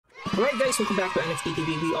Alright guys, welcome back to NFT TV.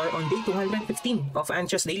 We are on day 215 of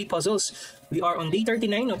Ancha's Daily Puzzles. We are on day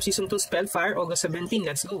 39 of Season 2 Spellfire, August 17.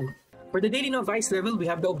 Let's go! For the daily novice level, we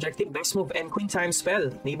have the objective best move and queen time spell.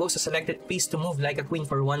 Enables a selected piece to move like a queen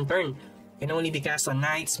for one turn. Can only be cast on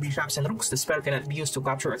knights, bishops, and rooks. The spell cannot be used to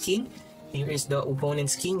capture a king. Here is the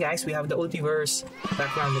opponent's king, guys. We have the ultiverse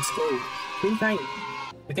background. Let's go. Queen time.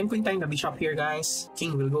 We can queen time the bishop here, guys.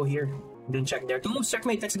 King will go here. Then check there. Two moves,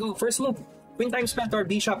 checkmate. Let's go. First move. Queen time spell to our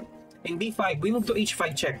bishop. In b5, we move to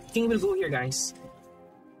h5 check. King will go here, guys.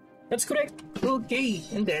 That's correct. Okay.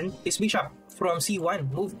 And then, this bishop from c1,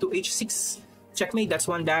 move to h6. Checkmate, that's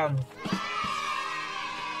one down.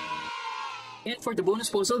 And for the bonus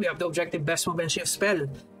puzzle, we have the objective best move and shift spell.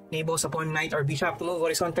 Enables upon knight or bishop to move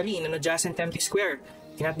horizontally in an adjacent empty square.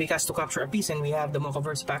 Cannot be cast to capture a piece, and we have the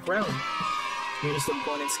Mochaverse background. Here is the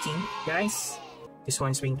opponent's king, guys. This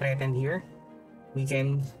one's being threatened here. We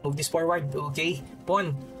can move this forward. Okay.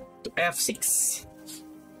 Pawn to f6.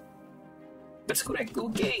 That's correct.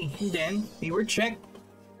 Okay. And then we were checked.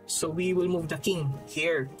 So we will move the king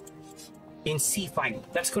here in c5.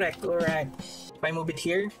 That's correct. Alright. If I move it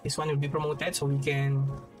here, this one will be promoted. So we can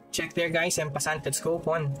check there, guys. And passant. Let's go.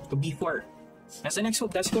 Pawn to b4. That's the next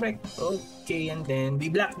move. That's correct. Okay. And then we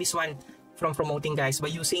block this one from promoting, guys,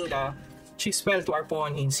 by using the shift spell to our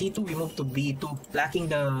pawn in c2. We move to b2, blocking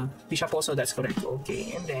the bishop also. That's correct.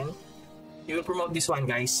 Okay. And then we will promote this one,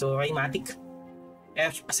 guys. So 𝐼matic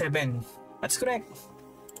f7. That's correct.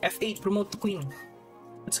 f8, promote to queen.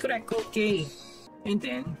 That's correct. Okay. And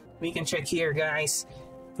then we can check here, guys.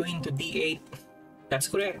 Queen to d8. That's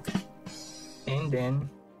correct. And then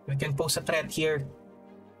we can pose a threat here.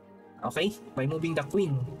 Okay, by moving the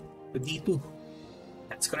queen to d2.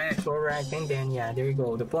 That's correct. Alright. And then yeah, there you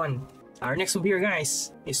go. The pawn. Our next move here,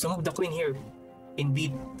 guys, is to move the queen here in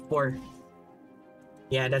b4.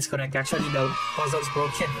 Yeah, that's correct. Actually, the puzzle's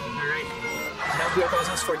broken. Alright. That'll be our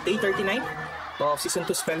puzzles for day 39 of Season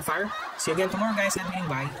 2 Spellfire. See you again tomorrow, guys, and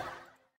bye.